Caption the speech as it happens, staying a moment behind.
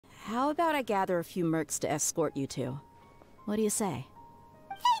How about I gather a few mercs to escort you two? What do you say?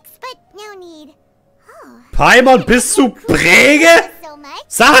 Thanks, but no need. Oh. Paimon, bist du Brege? So much.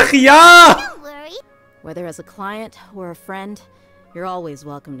 Sag ja! Don't worry. Whether as a client or a friend, you're always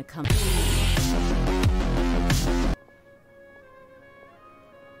welcome to come.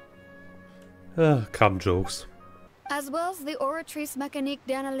 Come jokes. As well as the Oratrice Mécanique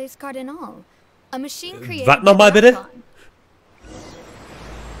d'Analyse Cardinal, a machine created Was nochmal bitte? Delfynn.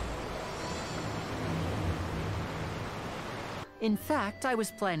 In fact, I was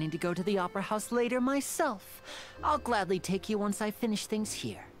planning to go to the Opera House later myself. I'll gladly take you once I finish things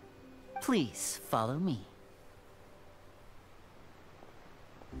here. Please, follow me.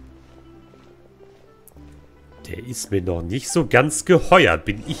 Der ist mir noch nicht so ganz geheuer,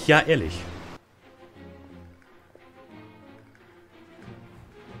 bin ich ja ehrlich.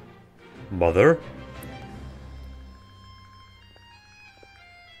 Mother?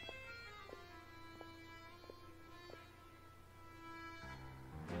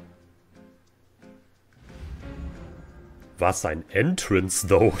 Was ein Entrance,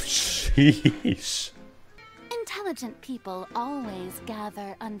 though. Sheesh. Intelligent people always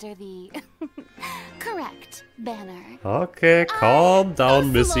gather under the correct banner. Okay, calm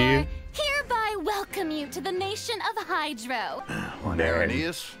down, Missy. Hereby welcome you to the nation of Hydro.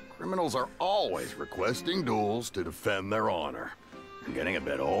 Naranius, criminals are always requesting duels to defend their honor. I'm getting a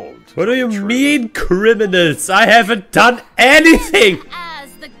bit old. What do you mean, criminals? I haven't done anything!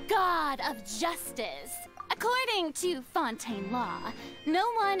 As the god of justice. According to Fontaine law, no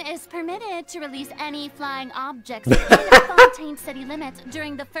one is permitted to release any flying objects within Fontaine city limits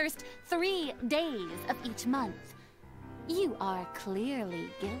during the first 3 days of each month. You are clearly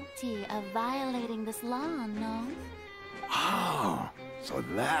guilty of violating this law, no? Oh, so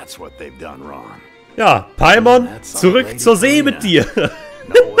that's what they've done wrong. Ja, Paimon, zurück zur See mit dir.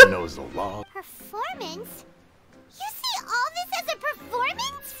 No one knows the law. Performance? You see all this as a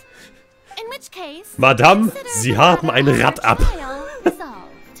performance? In which case, Madame, Sie haben ein Rad ab.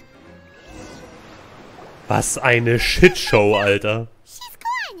 Was eine Shitshow, Alter. She's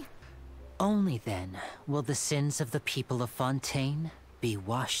gone. Only then will the sins of the people of Fontaine be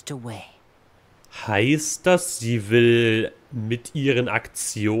washed away. Heißt das, sie will mit ihren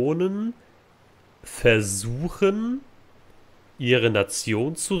Aktionen versuchen, ihre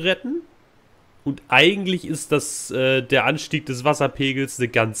Nation zu retten? Und eigentlich ist das der Anstieg des Wasserpegels eine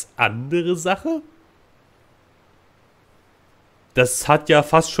ganz andere Sache? Das hat ja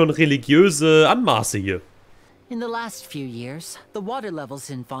fast schon religiöse Anmaße hier. In the last few years, the water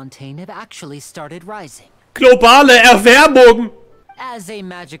levels in Fontaine have actually started rising. Globale Erwärmung! As a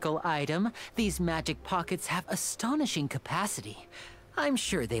magical item, these magic pockets have astonishing capacity. I'm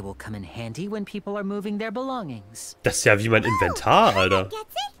sure they will come in handy when people are moving their belongings. Das ist ja wie mein Inventar, Alter.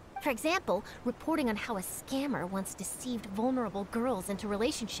 Gets it? For example, reporting on how a scammer once deceived vulnerable girls into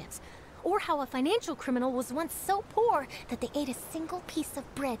relationships, or how a financial criminal was once so poor that they ate a single piece of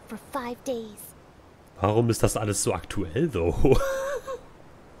bread for 5 days. Warum ist das alles so aktuell, though?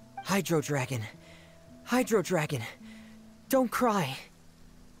 Hydro Dragon. Hydro Dragon. Don't cry.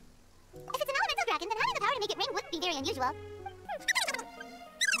 If it's an elemental dragon, then having the power to make it rain wouldn't be very unusual.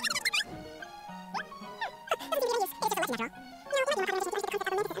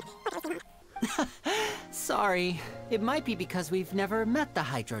 Sorry, it might be because we've never met the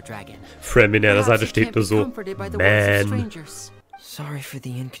Hydro Dragon. Fran an der Seite Perhaps you steht can't nur be so, comforted by the words of man. strangers. Sorry for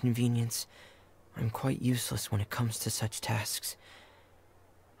the inconvenience. I'm quite useless when it comes to such tasks.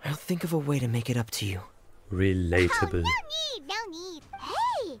 I'll think of a way to make it up to you. Relatable. Oh, no need.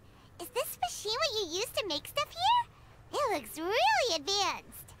 Hey, is this machine what you use to make stuff here? It looks really advanced.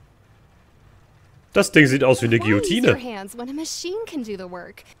 Das Ding sieht aus wie eine Why use your Guillotine. hands when a machine can do the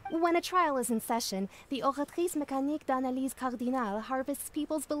work? When a trial is in session, the Oratrice Mécanique d'Analyse Cardinal harvests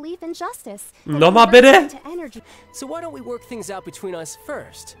people's belief in justice. and Nochmal converts bitte? it to energy. So why don't we work things out between us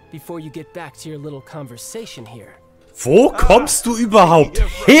first, before you get back to your little conversation here? Wo kommst du überhaupt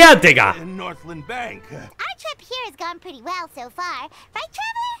her, Digga? Our trip here has gone pretty well so far, right,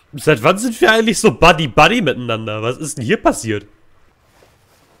 Traveler? Seit wann sind wir eigentlich so Buddy-Buddy miteinander? Was ist denn hier passiert?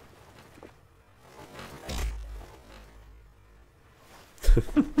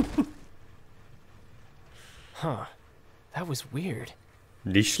 Huh. That was weird.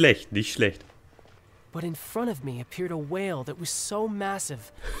 Nicht schlecht, nicht schlecht. But in front of me appeared a whale that was so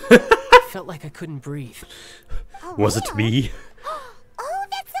massive, I felt like I couldn't breathe. Was it me? Oh,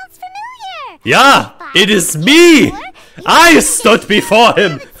 that sounds familiar. Ja, it is me! I stood before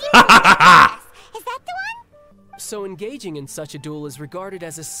him! Is that the one? So engaging in such a duel is regarded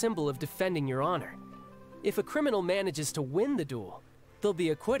as a symbol of defending your honor. If a criminal manages to win the duel, they'll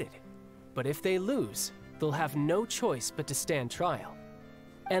be acquitted. But if they lose, they'll have no choice but to stand trial.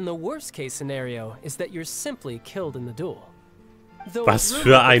 And the worst case scenario is that you're simply killed in the duel. Was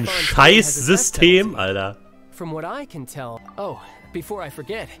für ein Scheißsystem, Alter. From what I can tell... Oh, before I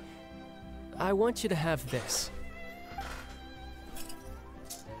forget, I want you to have this.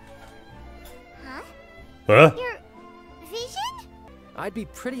 Huh? Huh? Your vision? I'd be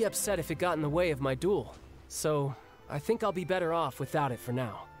pretty upset if it got in the way of my duel, so I think I'll be better off without it for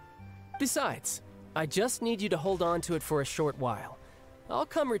now. Besides, I just need you to hold on to it for a short while. I'll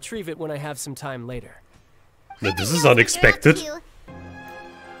come retrieve it when I have some time later. Na, this is unexpected.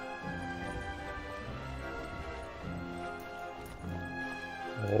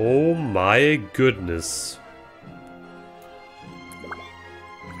 Oh my goodness.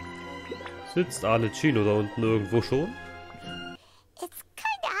 Sitzt Arlecchino da unten irgendwo schon? It's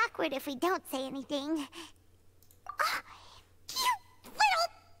kind of awkward if we don't say anything. Oh, you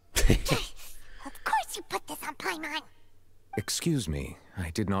little... Of course you put this on Paimon. Excuse me,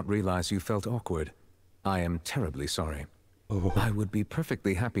 I did not realize you felt awkward. I am terribly sorry. Oh. I would be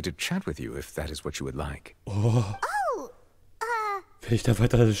perfectly happy to chat with you if that is what you would like. Oh. Wenn ich da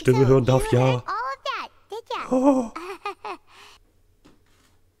weiter deine Stimme hören darf, ja. All of that, did ya? Oh.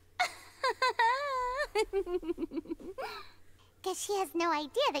 Guess she has no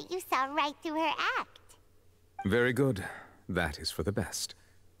idea that you saw right through her act. Very good. That is for the best.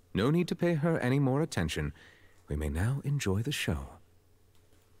 No need to pay her any more attention. We may now enjoy the show.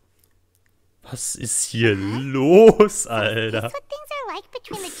 Was ist hier los, Alter? Is this what things are like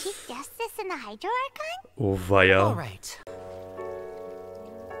between the Chief Justice and the Hydro Archon? Oh weia. All right.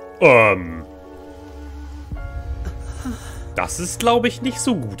 Das ist, glaube ich, nicht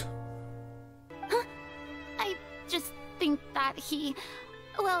so gut. I just think that he...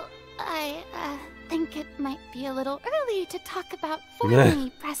 Well, I think it might be a little early to talk about formally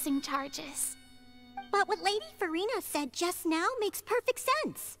pressing charges. But what Lady Farina said just now makes perfect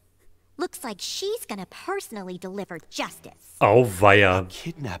sense. Looks like she's gonna personally deliver justice. Auweia.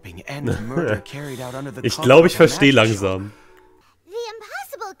 Kidnapping and murder carried out under the Ich glaube, ich verstehe langsam. The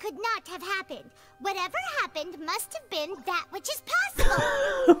impossible could not have happened. Whatever happened must have been that which is possible.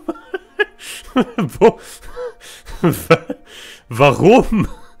 Warum?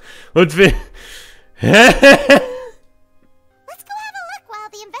 Und wer... Hä? Let's go have a look while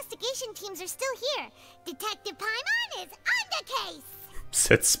the investigation teams are still here. Detective Paimon is on the case.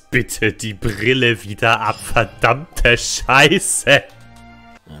 Setz bitte die Brille wieder ab, verdammte Scheiße.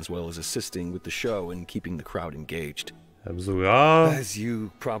 As well as assisting with the show and keeping the crowd engaged. Wir haben sogar As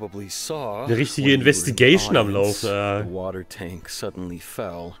you probably saw, eine richtige Investigation am Laufen. The water tank suddenly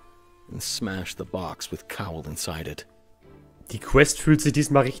fell and smashed the box with Cowl inside it. Die Quest fühlt sich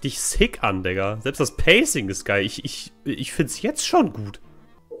diesmal richtig sick an, Digga. Selbst das Pacing ist geil. Ich find's jetzt schon gut.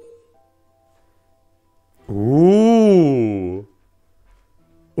 Oh.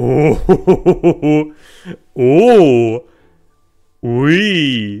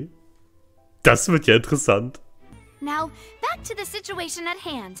 Ui. Das wird ja interessant. Now, back to the situation at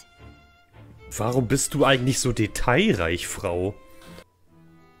hand. Warum bist du eigentlich so detailreich, Frau?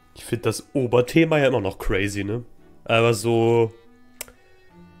 Ich finde das Oberthema ja immer noch crazy, ne? Aber so...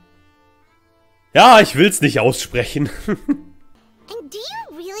 Ja, ich will's nicht aussprechen. And do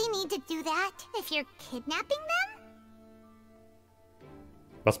you really need to do that if you're kidnapping them?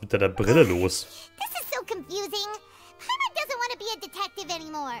 Was mit deiner Brille los? This is so confusing. Paimon doesn't want to be a detective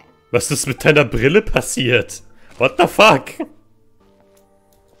anymore. Was ist mit deiner Brille passiert? What the fuck?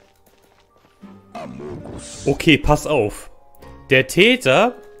 Okay, pass auf. Der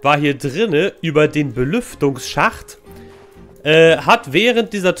Täter war hier drinne über den Belüftungsschacht, hat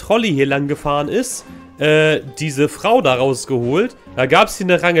während dieser Trolley hier lang gefahren ist, diese Frau da rausgeholt. Da gab es hier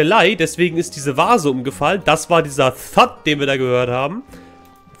eine Rangelei, deswegen ist diese Vase umgefallen. Das war dieser Thud, den wir da gehört haben.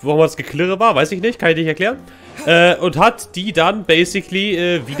 Warum das Geklirre war, weiß ich nicht, kann ich nicht erklären. Und hat die dann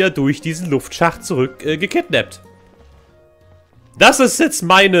basically wieder durch diesen Luftschacht zurück gekidnappt. Das ist jetzt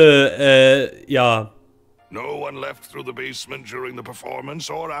meine, ja... No one left through the basement during the performance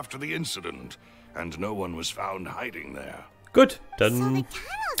or after the incident, and no one was found hiding there. Gut, dann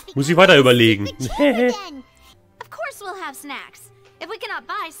muss ich weiter überlegen. Of course we'll have snacks. If we cannot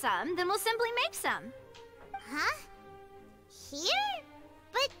buy some, then we'll simply make some. Huh? Here?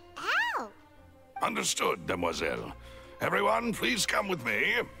 But how? Understood, demoiselle. Everyone, please come with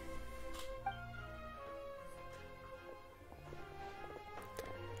me.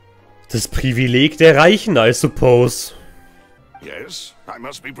 Das Privileg der Reichen, I suppose. Yes, I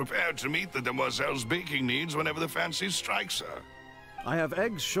must be prepared to meet the demoiselle's baking needs whenever the fancy strikes her. I have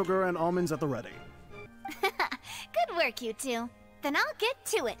eggs, sugar, and almonds at the ready. Good work, you two. Then I'll get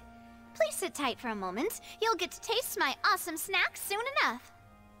to it. Please sit tight for a moment. You'll get to taste my awesome snack soon enough.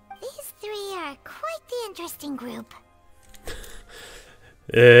 These three are quite the interesting group.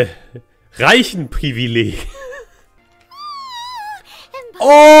 Reichenprivileg.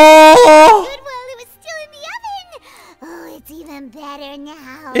 Oh! Good while it was still in the oven. Oh, it's even better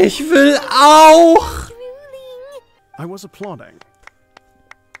now. Ich will auch. I was applauding.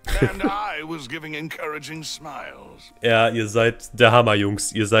 And I was giving encouraging smiles. Ja, ihr seid der Hammer,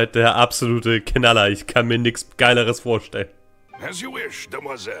 Jungs. Ihr seid der absolute Knaller. Ich kann mir nichts Geileres vorstellen. As you wish,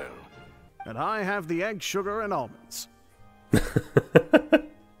 demoiselle. And I have the egg, sugar, and almonds. Well,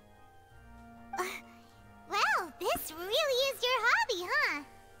 this really is your hobby, huh?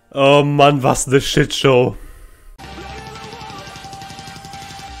 Oh Mann, was eine Shitshow.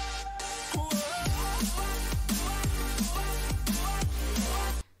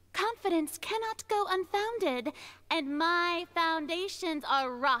 Confidence cannot go unfounded, and my foundations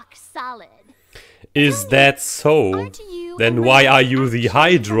are rock solid. Is that so? Then why are you the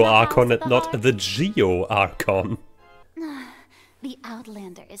Hydro Archon and not the Geo Archon? The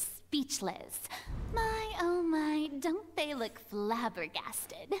Outlander is speechless. My, oh my, don't they look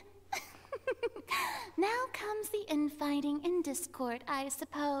flabbergasted? Now comes the infighting and discord, I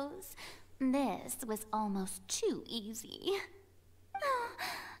suppose. This was almost too easy.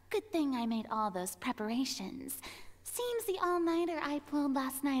 Good thing I made all those preparations. Seems the all-nighter I pulled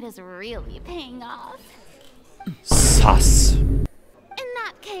last night is really paying off. Sus. In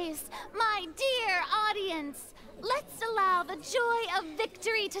that case, my dear audience, let's allow the joy of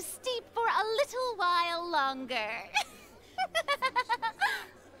victory to steep for a little while longer.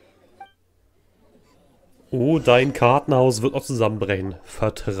 Oh, dein Kartenhaus wird noch zusammenbrechen.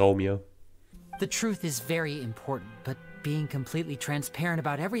 Vertrau mir. The truth is very important, but being completely transparent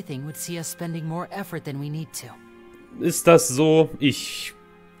about everything would see us spending more effort than we need to. Ist das so? Ich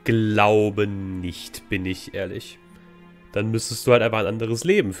glaube nicht, bin ich ehrlich. Dann müsstest du halt einfach ein anderes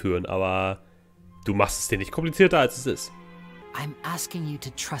Leben führen, aber du machst es dir nicht komplizierter, als es ist. I'm asking you to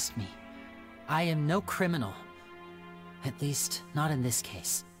trust me. I am no criminal. At least, not in this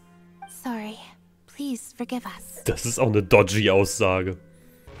case. Sorry. Please forgive us. Das ist auch eine dodgy Aussage.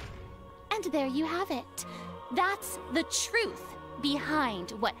 And there you have it. That's the truth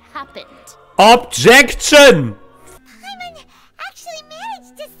behind what happened. Objection! Paimon actually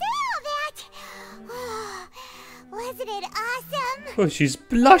managed to say all that. Oh, wasn't it awesome? Oh, she's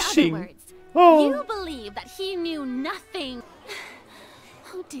blushing. In other words, Oh. you believe that he knew nothing.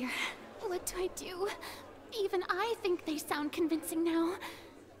 Oh dear, what do I do? Even I think they sound convincing now.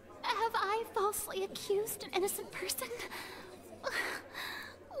 Have I falsely accused an innocent person?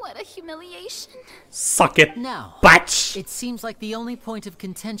 What a humiliation. Suck it, now, bitch! It seems like the only point of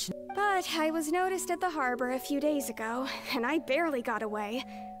contention... But I was noticed at the harbor a few days ago, and I barely got away.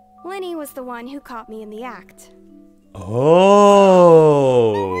 Lenny was the one who caught me in the act.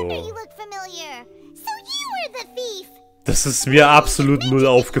 Oh. No wonder you look familiar. So you were the thief. Das ist mir absolut null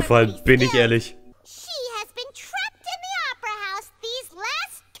aufgefallen, bin ich ehrlich. She has been trapped in the opera house these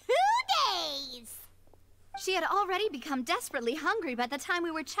last 2 days. She had already become desperately hungry by the time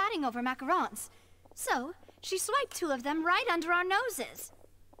we were chatting over macarons. So, she swiped 2 of them right under our noses.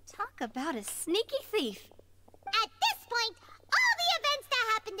 Talk about a sneaky thief. At this point, all the events that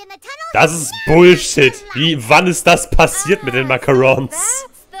happened in the tunnel... Das ist Bullshit. Wann ist das passiert mit den Macarons?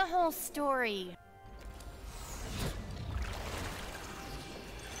 That's the whole story.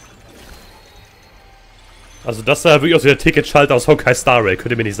 Also das sah wirklich aus wie der Ticketschalter aus Honkai Star Rail,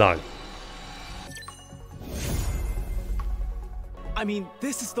 könnt ihr mir nicht sagen. I mean,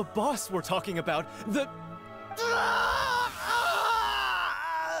 this is the boss we're talking about. The...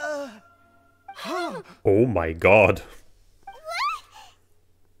 Oh my god.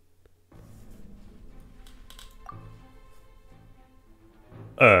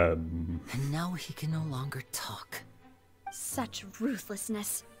 And now he can no longer talk. Such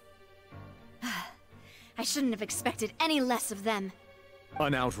ruthlessness. I shouldn't have expected any less of them.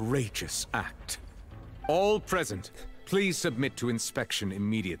 An outrageous act. All present, please submit to inspection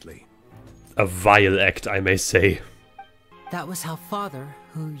immediately. A vile act, I may say. That was how Father,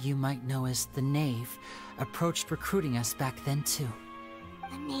 who you might know as the Knave, approached recruiting us back then too.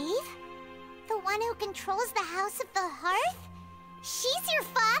 The Knave? The one who controls the House of the Hearth? She's your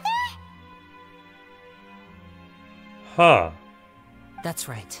father? Ha. That's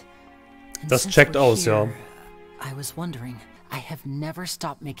right. And Das since checkt we're aus, ja. here, I was wondering, I have never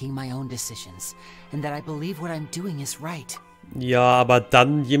stopped making my own decisions, and that I believe what I'm doing is right. Ja, aber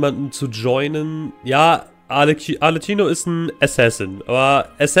dann jemanden zu joinen... Ja, Alecino ist ein Assassin,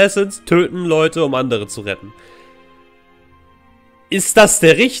 aber Assassins töten Leute, um andere zu retten. Ist das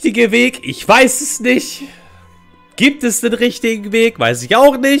der richtige Weg? Ich weiß es nicht. Gibt es den richtigen Weg? Weiß ich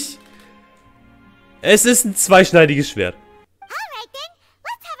auch nicht. Es ist ein zweischneidiges Schwert. Alright then,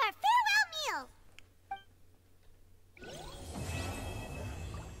 let's have our farewell meal.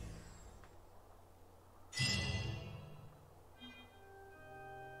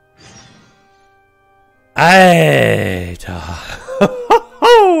 Alter.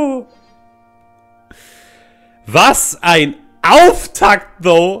 Was ein Auftakt,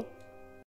 though.